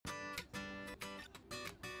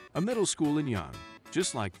A middle school in Yon,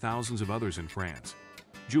 just like thousands of others in France.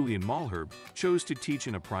 Julian Malherbe chose to teach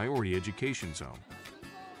in a priority education zone.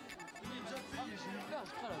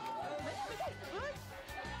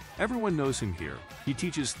 Everyone knows him here. He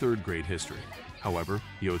teaches third-grade history. However,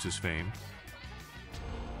 he owes his fame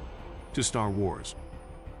to Star Wars.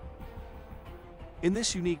 In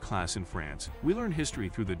this unique class in France, we learn history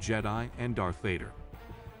through the Jedi and Darth Vader,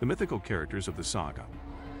 the mythical characters of the saga.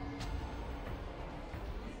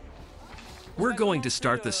 We're going to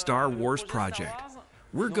start the Star Wars project.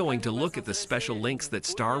 We're going to look at the special links that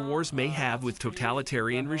Star Wars may have with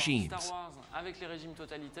totalitarian regimes.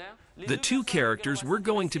 The two characters we're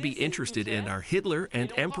going to be interested in are Hitler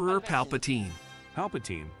and Emperor Palpatine.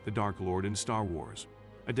 Palpatine, the Dark Lord in Star Wars,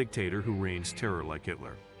 a dictator who reigns terror like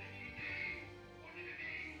Hitler.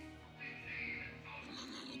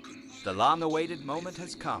 The long-awaited moment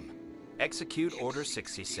has come. Execute Order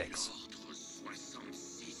 66.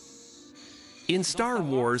 In Star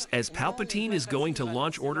Wars, as Palpatine is going to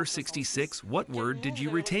launch Order 66, what word did you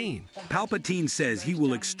retain? Palpatine says he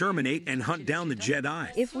will exterminate and hunt down the Jedi.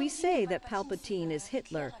 If we say that Palpatine is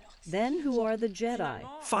Hitler, then who are the Jedi?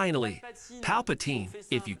 Finally, Palpatine,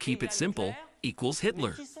 if you keep it simple, equals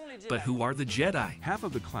Hitler. But who are the Jedi? Half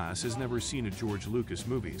of the class has never seen a George Lucas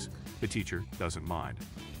movies. The teacher doesn't mind.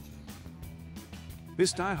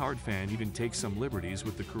 This die-hard fan even takes some liberties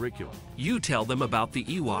with the curriculum. You tell them about the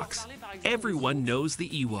Ewoks. Everyone knows the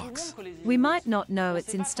Ewoks. We might not know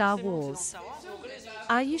it's in Star Wars.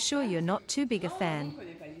 Are you sure you're not too big a fan?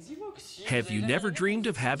 Have you never dreamed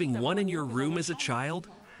of having one in your room as a child?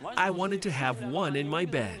 I wanted to have one in my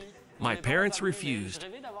bed. My parents refused,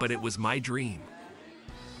 but it was my dream.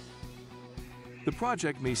 The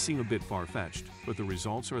project may seem a bit far-fetched, but the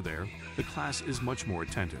results are there. The class is much more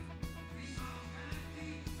attentive.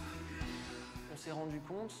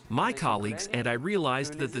 My colleagues and I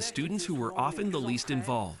realized that the students who were often the least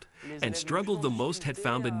involved and struggled the most had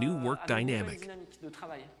found a new work dynamic.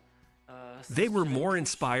 They were more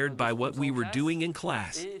inspired by what we were doing in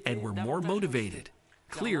class and were more motivated.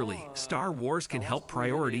 Clearly, Star Wars can help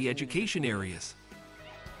priority education areas.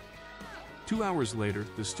 2 hours later,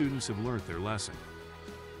 the students have learned their lesson.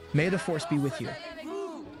 May the Force be with you.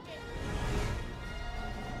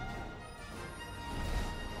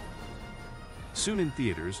 Soon in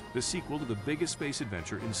theaters, the sequel to the biggest space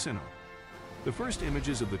adventure in cinema. The first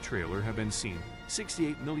images of the trailer have been seen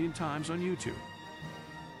 68 million times on YouTube.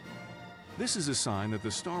 This is a sign that the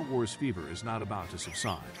Star Wars fever is not about to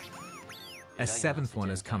subside. A seventh one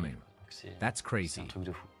is coming. That's crazy.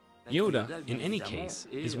 Yoda, in any case,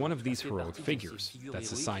 is one of these heroic figures that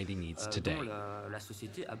society needs today.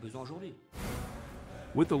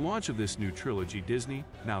 With the launch of this new trilogy, Disney,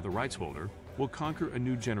 now the rights holder, will conquer a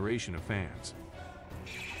new generation of fans.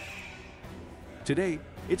 Today,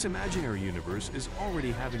 its imaginary universe is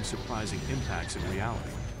already having surprising impacts in reality.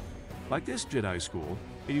 Like this Jedi school,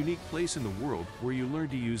 a unique place in the world where you learn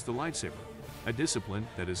to use the lightsaber, a discipline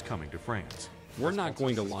that is coming to France. We're not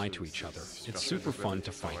going to lie to each other. It's super fun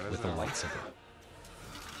to fight with a lightsaber.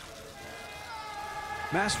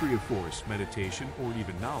 Mastery of force, meditation, or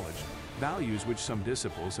even knowledge, values which some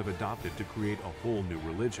disciples have adopted to create a whole new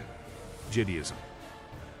religion, Jediism.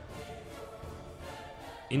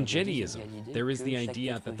 In Jediism, there is the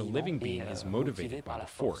idea that the living being is motivated by the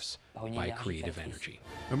Force, by creative energy.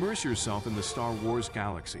 Immerse yourself in the Star Wars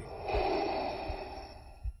galaxy.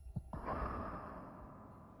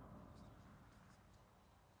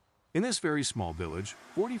 In this very small village,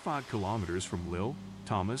 45 kilometers from Lille,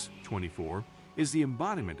 Thomas, 24, is the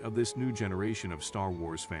embodiment of this new generation of Star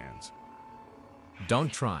Wars fans.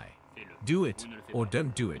 Don't try. Do it or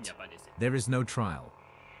don't do it. There is no trial.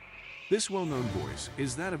 This well-known voice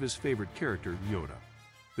is that of his favorite character, Yoda,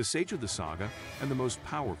 the sage of the saga and the most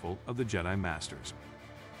powerful of the Jedi Masters.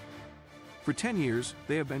 For 10 years,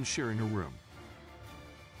 they have been sharing a room.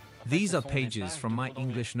 These are pages from my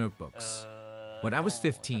English notebooks. When I was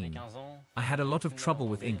 15, I had a lot of trouble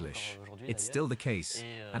with English. It's still the case,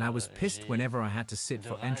 and I was pissed whenever I had to sit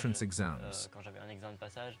for entrance exams.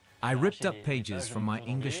 I ripped up pages from my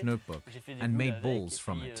English notebook and made balls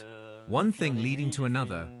from it. One thing leading to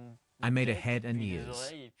another, I made a head and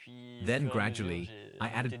ears. Then gradually, I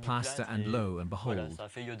added plaster and lo and behold,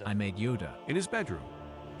 I made Yoda. In his bedroom,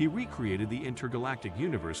 he recreated the intergalactic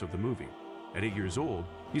universe of the movie. At 8 years old,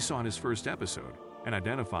 he saw in his first episode and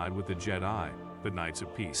identified with the Jedi, the Knights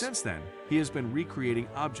of Peace. Since then, he has been recreating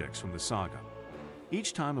objects from the saga.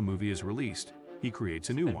 Each time a movie is released, he creates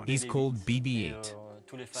a new one. He's called BB-8.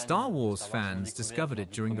 Star Wars fans discovered it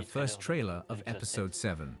during the first trailer of Episode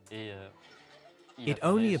 7. It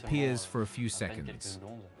only appears for a few seconds.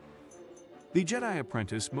 The Jedi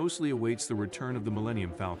apprentice mostly awaits the return of the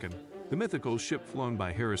Millennium Falcon, the mythical ship flown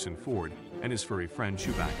by Harrison Ford and his furry friend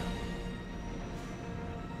Chewbacca.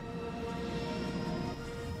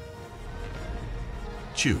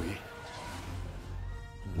 Chewie,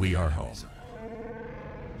 we are home.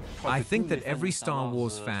 I think that every Star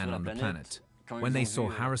Wars fan on the planet, when they saw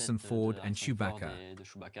Harrison Ford and Chewbacca,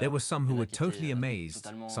 there were some who were totally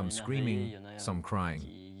amazed, some screaming, some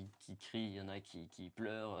crying.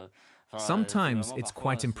 Sometimes it's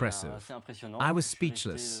quite impressive. I was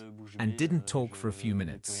speechless and didn't talk for a few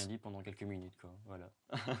minutes.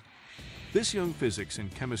 This young physics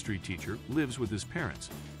and chemistry teacher lives with his parents,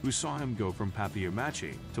 who saw him go from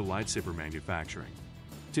papier-mâché to lightsaber manufacturing.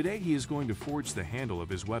 Today he is going to forge the handle of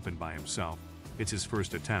his weapon by himself. It's his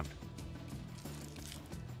first attempt.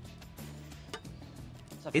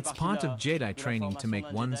 It's part of Jedi training to make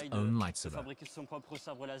one's own lightsaber.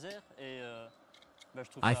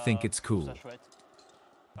 I think it's cool.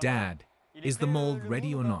 Dad, is the mold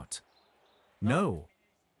ready or not? No.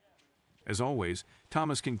 As always,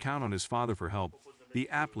 Thomas can count on his father for help, the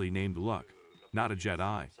aptly named Luck, not a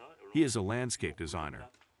Jedi. He is a landscape designer.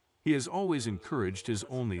 He has always encouraged his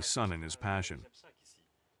only son in his passion.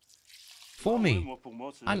 For me,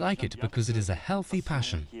 I like it because it is a healthy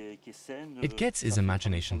passion. It gets his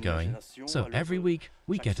imagination going, so every week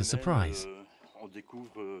we get a surprise.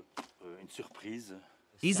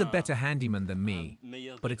 He's a better handyman than me,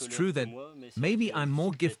 but it's true that maybe I'm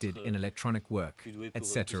more gifted in electronic work,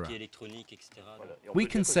 etc. We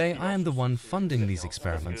can say I am the one funding these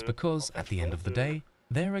experiments because, at the end of the day,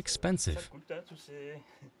 they're expensive.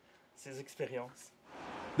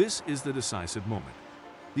 This is the decisive moment.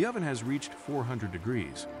 The oven has reached 400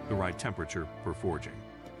 degrees, the right temperature for forging.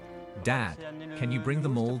 Dad, can you bring the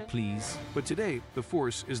mold, please? But today, the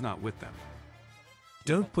Force is not with them.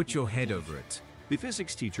 Don't put your head over it. The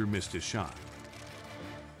physics teacher missed his shot.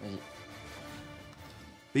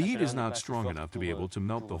 The heat is not strong enough to be able to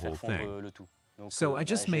melt the whole thing. So I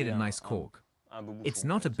just made a nice cork. It's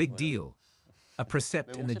not a big deal. A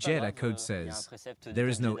precept in the Jedi Code says, there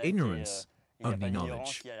is no ignorance, only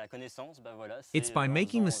knowledge. It's by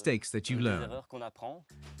making mistakes that you learn.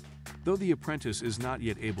 Though the apprentice is not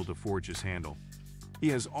yet able to forge his handle, he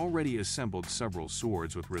has already assembled several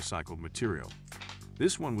swords with recycled material.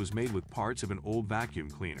 This one was made with parts of an old vacuum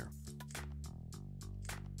cleaner.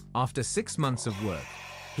 After 6 months of work,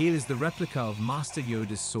 here is the replica of Master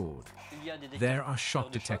Yoda's sword. There are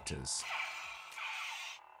shock detectors.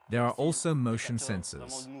 There are also motion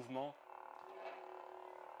sensors.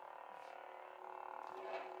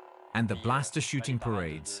 And the blaster shooting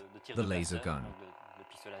parades, the laser gun.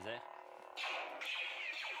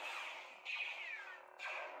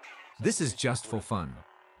 This is just for fun.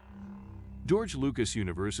 George Lucas'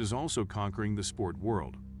 universe is also conquering the sport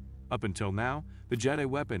world. Up until now, the Jedi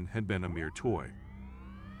weapon had been a mere toy.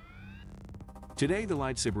 Today, the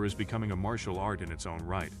lightsaber is becoming a martial art in its own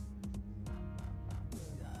right.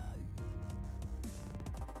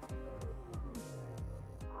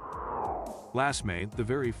 Last May, the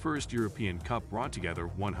very first European Cup brought together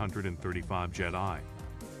 135 Jedi.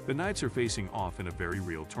 The Knights are facing off in a very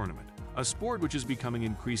real tournament, a sport which is becoming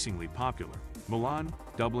increasingly popular. Milan,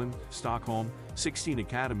 Dublin, Stockholm, 16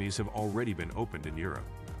 academies have already been opened in Europe.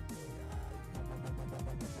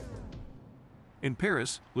 In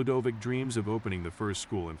Paris, Ludovic dreams of opening the first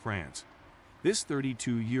school in France. This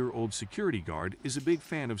 32-year-old security guard is a big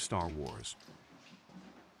fan of Star Wars.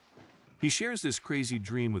 He shares this crazy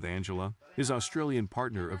dream with Angela, his Australian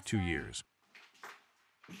partner of 2 years.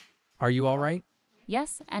 Are you all right?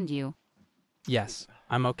 Yes, and you? Yes,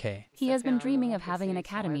 I'm okay. He has been dreaming of having an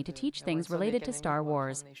academy to teach things related to Star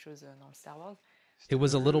Wars. It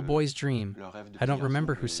was a little boy's dream. I don't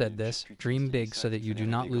remember who said this. Dream big so that you do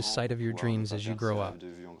not lose sight of your dreams as you grow up.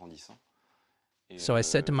 So I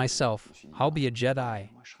said to myself, I'll be a Jedi.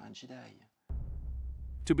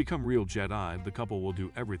 To become real Jedi, the couple will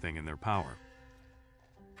do everything in their power.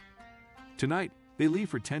 Tonight, they leave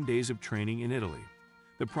for 10 days of training in Italy.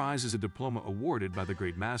 The prize is a diploma awarded by the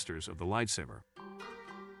great masters of the lightsaber.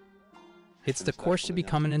 It's the course to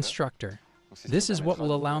become an instructor. This is what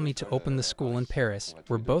will allow me to open the school in Paris.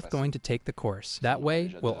 We're both going to take the course. That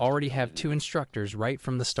way, we'll already have 2 instructors right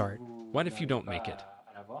from the start. What if you don't make it?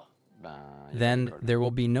 Then there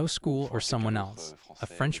will be no school or someone else. A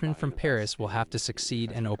Frenchman from Paris will have to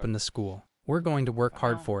succeed and open the school. We're going to work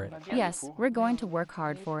hard for it. Yes, we're going to work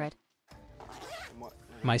hard for it.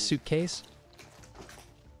 My suitcase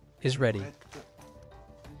is ready.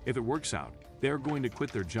 If it works out, they are going to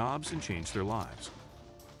quit their jobs and change their lives.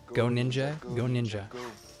 Go ninja, go ninja.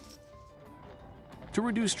 To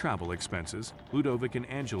reduce travel expenses, Ludovic and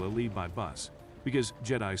Angela leave by bus because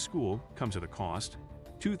Jedi school comes at a cost,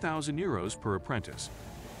 2,000 euros per apprentice.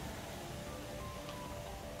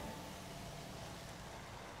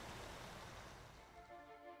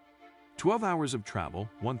 "12 hours of travel,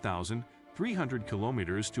 1,300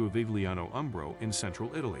 kilometers to Avigliano Umbro in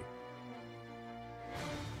central Italy.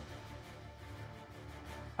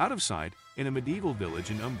 Out of sight, in a medieval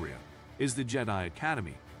village in Umbria, is the Jedi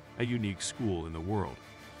Academy, a unique school in the world.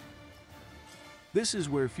 This is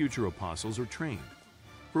where future apostles are trained.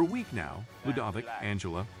 For a week now, Ludovic,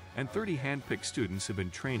 Angela, and 30 hand-picked students have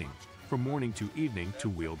been training from morning to evening to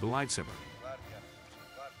wield the lightsaber.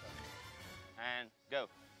 And go.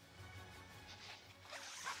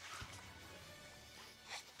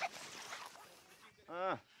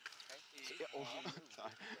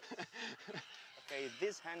 Okay,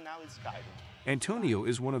 this hand now is guiding. Antonio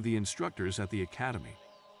is one of the instructors at the academy.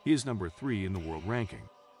 He is number 3 in the world ranking.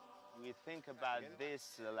 We think about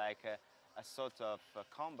this like a sort of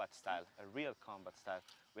combat style, a real combat style.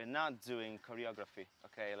 We're not doing choreography,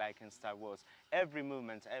 okay, like in Star Wars. Every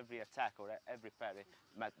movement, every attack, or every parry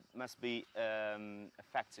must be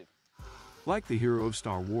effective. Like the hero of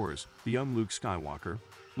Star Wars, the young Luke Skywalker,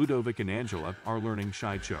 Ludovic and Angela are learning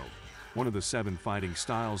Shicho, one of the 7 fighting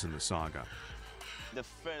styles in the saga. The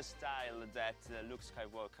first style that Luke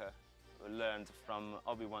Skywalker learned from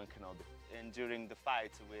Obi-Wan Kenobi. And during the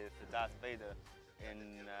fight with Darth Vader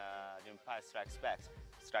in The Empire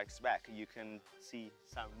Strikes Back, you can see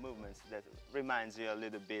some movements that reminds you a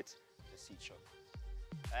little bit the Shicho.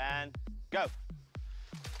 And go!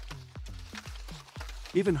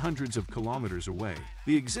 Even hundreds of kilometers away,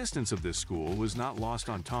 the existence of this school was not lost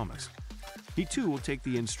on Thomas. He too will take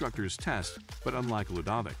the instructor's test, but unlike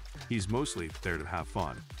Ludovic, he's mostly there to have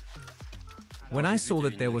fun. When I saw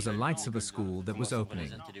that there was a lightsaber school that was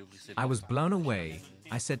opening, I was blown away.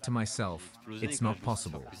 I said to myself, it's not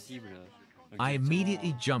possible. I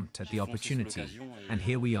immediately jumped at the opportunity, and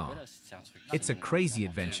here we are. It's a crazy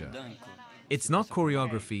adventure. It's not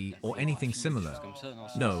choreography or anything similar.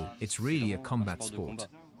 No, it's really a combat sport.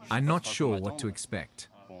 I'm not sure what to expect.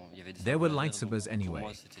 There were lightsabers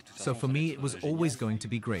anyway, so for me it was always going to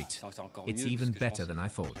be great. It's even better than I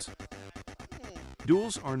thought.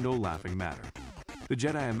 Duels are no laughing matter. The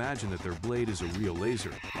Jedi imagine that their blade is a real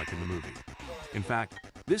laser, like in the movie. In fact,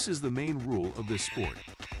 this is the main rule of this sport.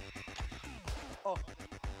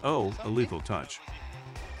 Oh, a lethal touch.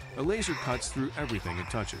 A laser cuts through everything it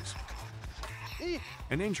touches.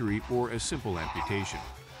 An injury or a simple amputation.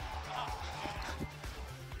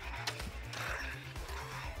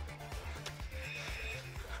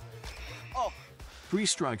 Three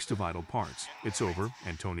strikes to vital parts. It's over.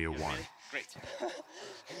 Antonio won. Great.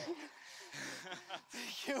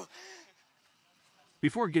 Thank you.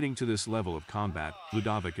 Before getting to this level of combat,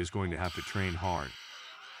 Ludovic is going to have to train hard.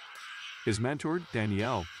 His mentor,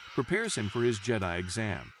 Danielle, prepares him for his Jedi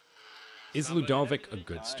exam. Is Ludovic a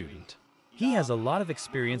good student? He has a lot of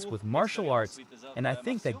experience with martial arts, and I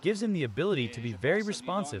think that gives him the ability to be very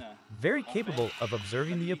responsive, very capable of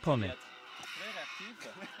observing the opponent.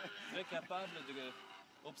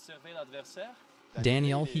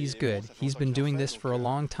 Daniel, he's good. He's been doing this for a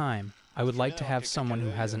long time. I would like to have someone who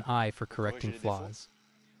has an eye for correcting flaws.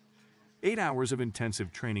 8 hours of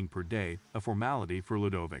intensive training per day, a formality for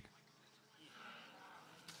Ludovic.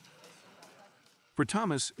 For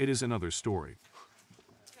Thomas, it is another story.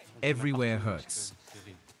 Everywhere hurts.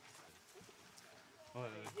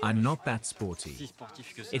 I'm not that sporty.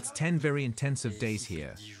 It's 10 very intensive days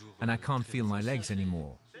here, and I can't feel my legs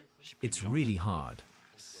anymore. It's really hard.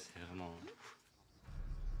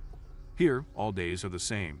 Here, all days are the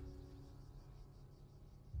same.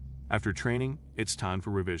 After training, it's time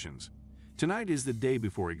for revisions. Tonight is the day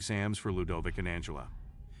before exams for Ludovic and Angela.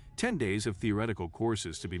 10 days of theoretical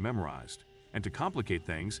courses to be memorized. And to complicate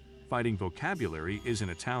things, fighting vocabulary is in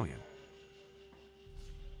Italian.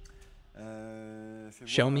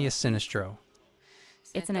 Show me a sinistro.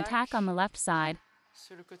 It's an attack on the left side.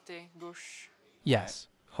 Yes.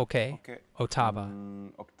 Okay. Ottava.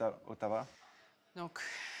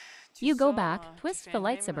 You go back, twist the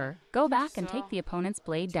lightsaber, go back and take the opponent's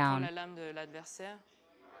blade down.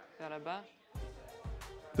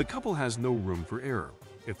 The couple has no room for error.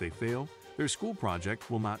 If they fail, their school project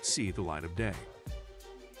will not see the light of day.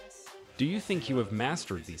 Do you think you have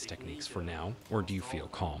mastered these techniques for now, or do you feel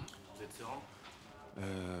calm?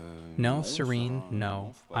 No, Serene,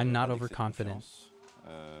 no. I'm not overconfident.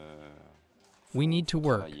 We need to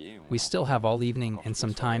work. We still have all evening and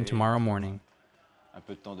some time tomorrow morning.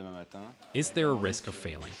 Is there a risk of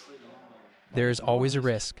failing? There is always a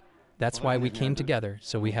risk. That's why we came together,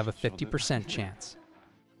 so we have a 50% chance.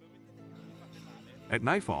 At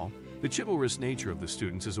nightfall, the chivalrous nature of the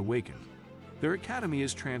students is awakened. Their academy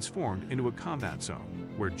is transformed into a combat zone,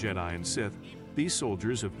 where Jedi and Sith, these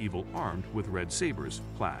soldiers of evil armed with red sabers,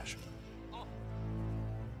 clash.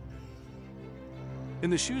 In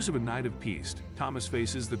the shoes of a knight of peace, Thomas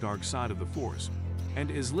faces the dark side of the Force and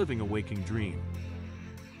is living a waking dream.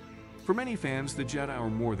 For many fans, the Jedi are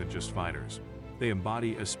more than just fighters. They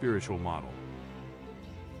embody a spiritual model.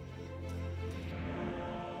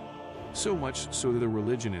 So much so that a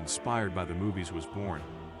religion inspired by the movies was born.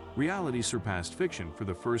 Reality surpassed fiction for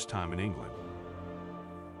the first time in England.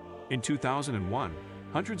 In 2001,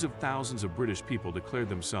 hundreds of thousands of British people declared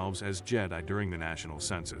themselves as Jedi during the national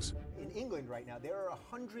census. In England right now, there are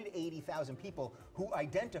 180,000 people who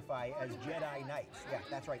identify as Jedi Knights. Yeah,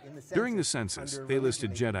 that's right. In the census, during the census, they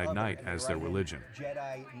listed Jedi Knight as their religion.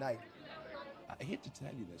 Jedi Knight. I hate to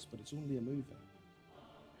tell you this, but it's only a movie.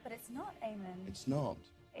 But it's not, Eamon. It's not.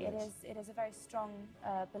 It is a very strong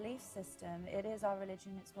belief system. It is our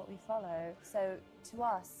religion, it's what we follow. So to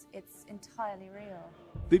us, it's entirely real.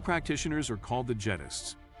 The practitioners are called the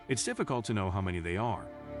Jedists. It's difficult to know how many they are,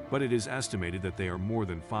 but it is estimated that they are more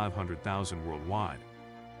than 500,000 worldwide.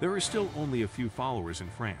 There are still only a few followers in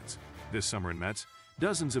France. This summer in Metz,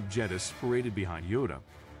 dozens of Jedists paraded behind Yoda,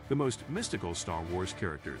 the most mystical Star Wars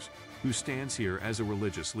characters, who stands here as a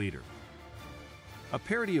religious leader. A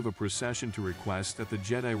parody of a procession to request that the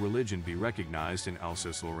Jedi religion be recognized in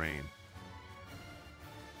Alsace-Lorraine.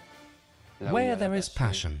 Where there is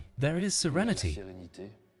passion, there is serenity.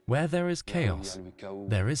 Where there is chaos,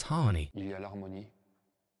 there is harmony.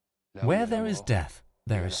 Where there is death,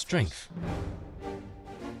 there is strength.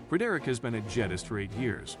 Frederick has been a Jedist for 8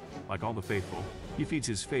 years. Like all the faithful, he feeds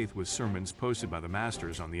his faith with sermons posted by the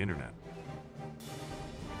masters on the internet.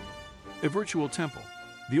 A virtual temple,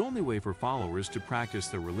 the only way for followers to practice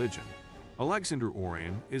their religion. Alexander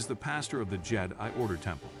Orion is the pastor of the Jedi Order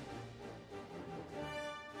Temple.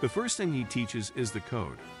 The first thing he teaches is the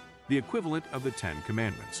Code, the equivalent of the 10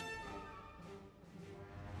 Commandments.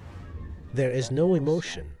 There is no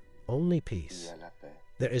emotion, only peace.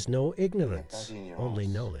 There is no ignorance, only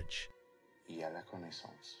knowledge.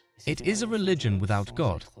 It is a religion without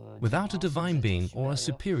God, without a divine being or a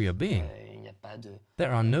superior being.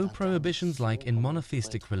 There are no prohibitions like in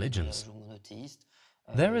monotheistic religions.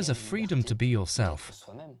 There is a freedom to be yourself.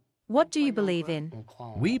 What do you believe in?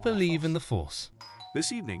 We believe in the Force.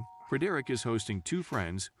 This evening, Frederick is hosting 2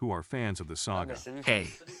 friends who are fans of the saga. Hey.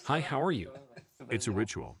 Hi, how are you? It's a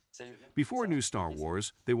ritual. Before new Star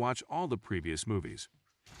Wars, they watch all the previous movies.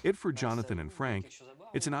 For Jonathan and Frank,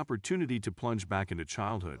 it's an opportunity to plunge back into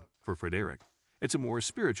childhood. For Frederick, it's a more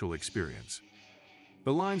spiritual experience.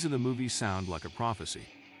 The lines in the movie sound like a prophecy.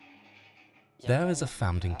 There is a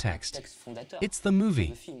founding text. It's the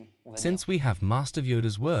movie. Since we have Master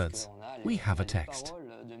Yoda's words, we have a text.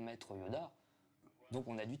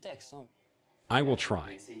 I will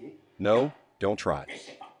try. No, don't try.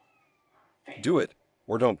 Do it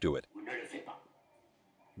or don't do it.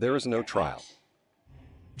 There is no trial.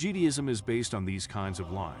 Judaism is based on these kinds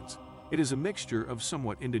of lines. It is a mixture of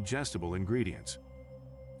somewhat indigestible ingredients.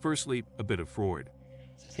 Firstly, a bit of Freud.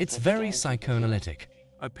 It's very psychoanalytic.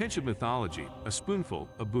 A pinch of mythology, a spoonful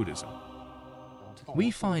of Buddhism. We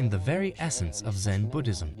find the very essence of Zen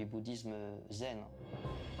Buddhism.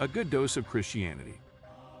 A good dose of Christianity.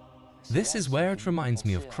 This is where it reminds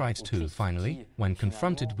me of Christ who, finally, when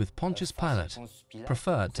confronted with Pontius Pilate,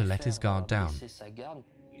 preferred to let his guard down.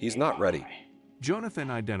 He's not ready. Jonathan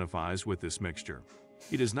identifies with this mixture.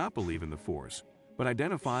 He does not believe in the Force, but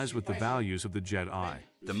identifies with the values of the Jedi.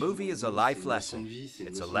 The movie is a life lesson.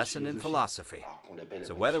 It's a lesson in philosophy.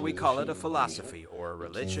 So whether we call it a philosophy or a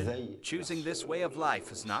religion, choosing this way of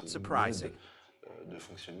life is not surprising.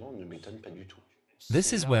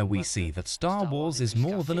 This is where we see that Star Wars is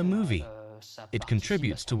more than a movie. It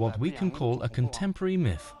contributes to what we can call a contemporary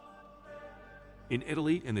myth. In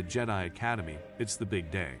Italy, in the Jedi Academy, it's the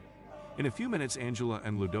big day. In a few minutes, Angela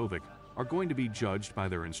and Ludovic are going to be judged by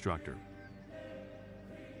their instructor.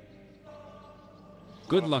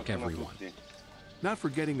 Good luck, everyone. Not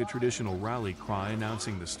forgetting the traditional rally cry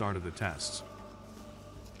announcing the start of the tests.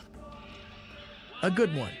 A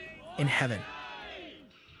good one, in heaven.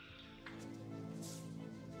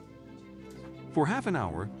 For half an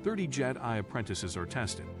hour, 30 Jedi apprentices are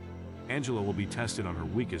tested. Angela will be tested on her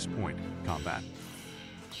weakest point, combat.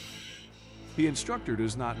 The instructor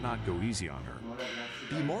does not go easy on her.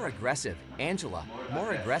 Be more aggressive, Angela,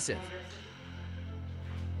 more aggressive.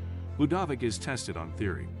 Ludovic is tested on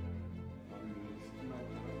theory.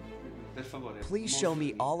 Please show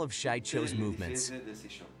me all of Shai Cho's movements.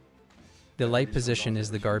 The light position is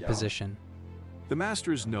the guard position. The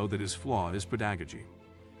masters know that his flaw is pedagogy.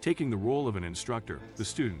 Taking the role of an instructor, the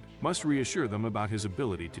student must reassure them about his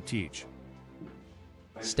ability to teach.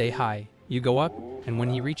 Stay high. You go up, and when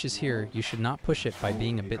he reaches here, you should not push it by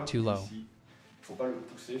being a bit too low.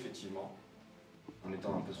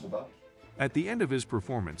 At the end of his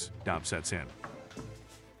performance, doubt sets in.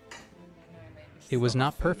 It was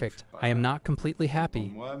not perfect. I am not completely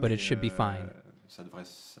happy, but it should be fine.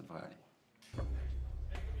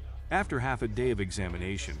 After half a day of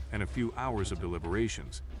examination and a few hours of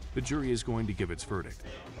deliberations, the jury is going to give its verdict.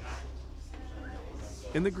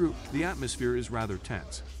 In the group, the atmosphere is rather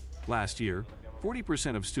tense. Last year,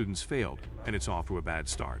 40% of students failed, and it's off to a bad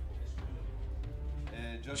start.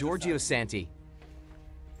 Giorgio Santi.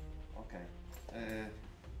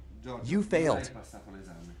 You failed.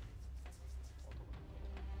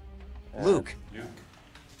 Luke.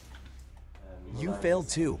 You failed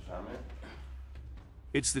too.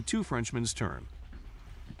 It's the two Frenchmen's turn.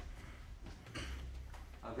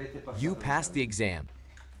 You passed the exam.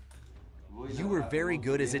 You were very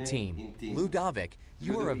good as a team. Ludovic,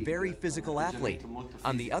 you are a very physical athlete.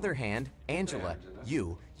 On the other hand, Angela,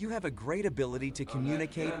 you have a great ability to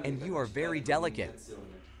communicate and you are very delicate.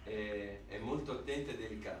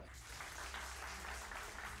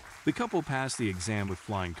 The couple passed the exam with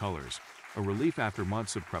flying colors, a relief after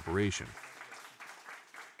months of preparation.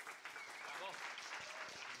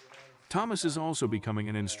 Thomas is also becoming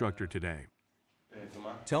an instructor today.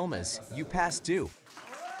 Thomas, you passed too.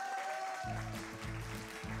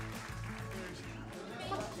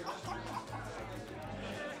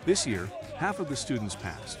 This year, half of the students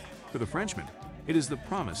passed. For the Frenchman, it is the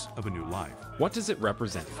promise of a new life. What does it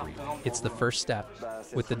represent for you? It's the first step.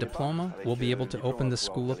 With the diploma, we'll be able to open the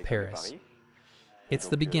School of Paris. It's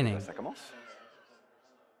the beginning.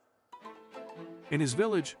 In his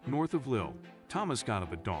village, north of Lille, Thomas got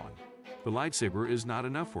up at dawn. The lightsaber is not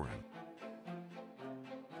enough for him.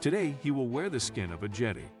 Today, he will wear the skin of a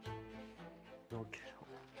Jedi.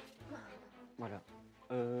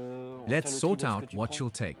 Let's sort out what you'll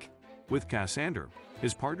take. With Cassander,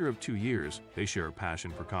 his partner of 2 years, they share a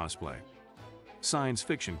passion for cosplay. Science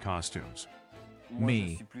fiction costumes.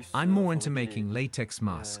 Me, I'm more into making latex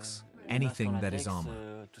masks, anything that is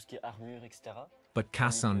armor. But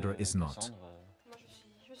Cassandra is not.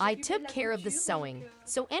 I took care of the sewing,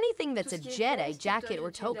 so anything that's a Jedi jacket or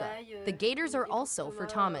toga. The gaiters are also for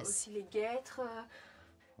Thomas.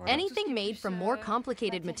 Anything made from more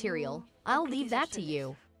complicated material, I'll leave that to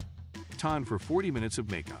you. Time for 40 minutes of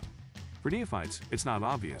makeup. For neophytes, it's not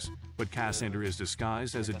obvious, but Cassander is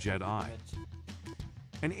disguised as a Jedi.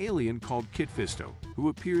 An alien called Kit Fisto, who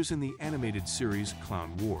appears in the animated series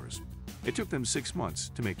Clown Wars. It took them 6 months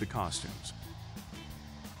to make the costumes.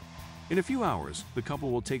 In a few hours, the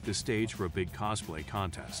couple will take the stage for a big cosplay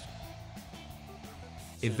contest.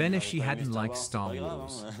 Even if she hadn't liked Star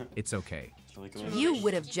Wars, it's okay. You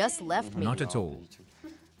would have just left me. Not at all.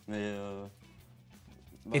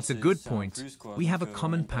 It's a good point. We have a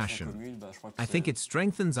common passion. I think it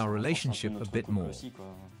strengthens our relationship a bit more.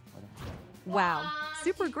 Wow,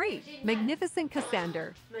 super great. Magnificent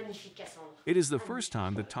Cassander. It is the first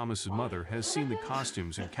time that Thomas's mother has seen the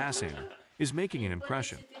costumes, and Cassander is making an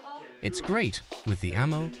impression. It's great, with the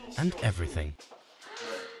ammo and everything.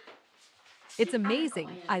 It's amazing.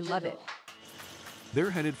 I love it. They're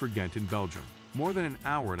headed for Ghent in Belgium, more than an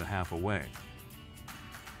hour and a half away.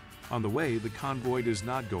 On the way, the convoy does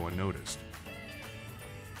not go unnoticed.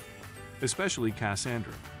 Especially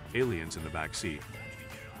Cassandra, aliens in the back seat.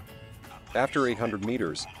 After 800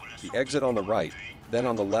 meters, the exit on the right, then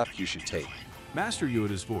on the left you should take. Master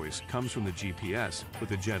Yoda's voice comes from the GPS, but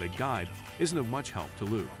the Jedi guide isn't of much help to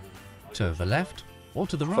Luke. To the left or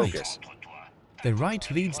to the right? Focus. The right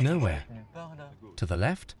leads nowhere. To the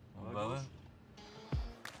left?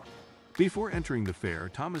 Before entering the fair,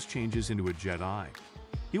 Thomas changes into a Jedi.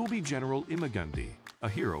 He will be General Imagandi, a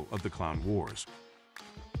hero of the Clown Wars.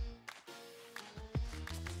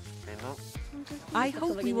 I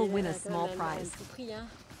hope we will win a small prize.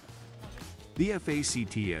 The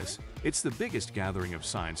FACTS, it's the biggest gathering of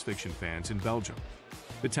science fiction fans in Belgium.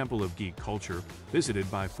 The temple of geek culture, visited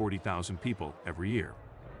by 40,000 people every year.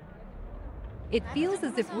 It feels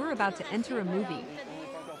as if we're about to enter a movie.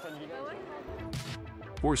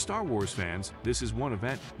 For Star Wars fans, this is one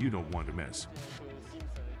event you don't want to miss.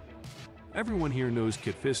 Everyone here knows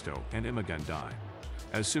Kit Fisto and Imagandi.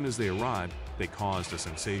 As soon as they arrived, they caused a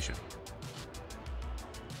sensation.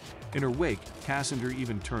 In her wake, Cassander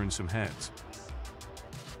even turned some heads.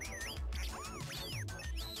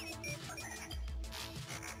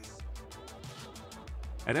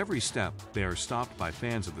 At every step, they are stopped by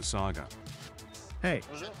fans of the saga. Hey,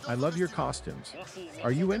 I love your costumes.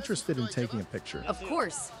 Are you interested in taking a picture? Of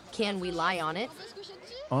course. Can we lie on it?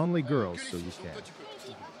 Only girls, so you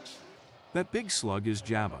can. That big slug is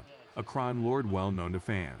Jabba, a crime lord well known to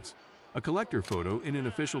fans. A collector photo in an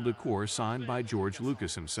official decor signed by George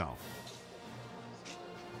Lucas himself.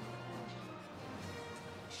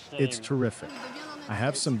 It's terrific. I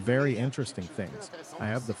have some very interesting things. I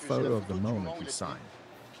have the photo of the moment he signed.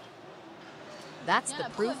 That's the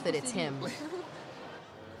proof that it's him.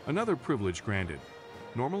 Another privilege granted.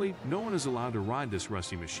 Normally, no one is allowed to ride this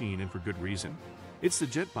rusty machine, and for good reason. It's the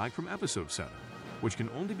jet bike from Episode 7, which can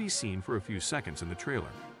only be seen for a few seconds in the trailer.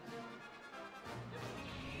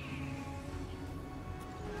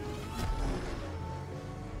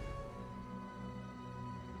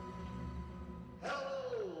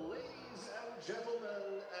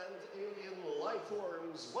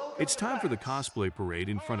 It's time for the cosplay parade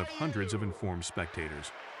in front of hundreds of informed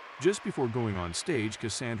spectators. Just before going on stage,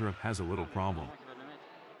 Cassandra has a little problem.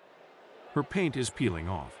 Her paint is peeling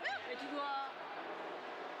off.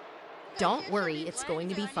 Don't worry, it's going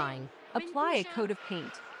to be fine. Apply a coat of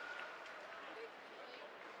paint.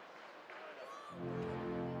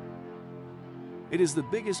 It is the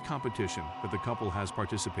biggest competition that the couple has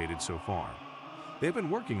participated so far. They've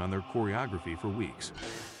been working on their choreography for weeks.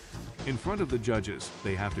 In front of the judges,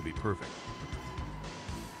 they have to be perfect.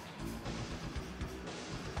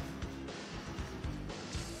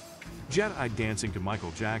 Jedi dancing to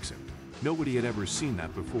Michael Jackson. Nobody had ever seen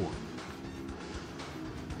that before.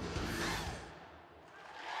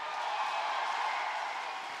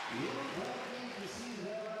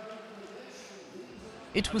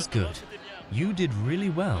 It was good. You did really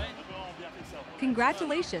well.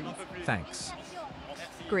 Congratulations. Thanks.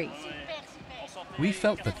 Great. We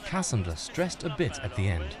felt that Cassandra stressed a bit at the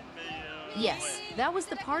end. Yes, that was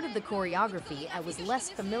the part of the choreography I was less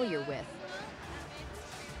familiar with.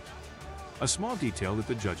 A small detail that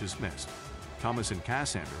the judges missed. Thomas and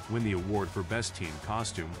Cassandra win the award for Best Team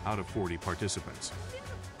Costume out of 40 participants.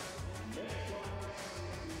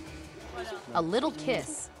 A little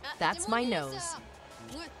kiss. That's my nose.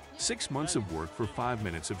 6 months of work for 5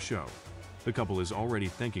 minutes of show. The couple is already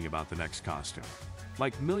thinking about the next costume.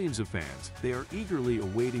 Like millions of fans, they are eagerly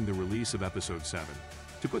awaiting the release of Episode 7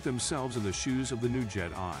 to put themselves in the shoes of the new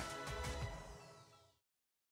Jedi.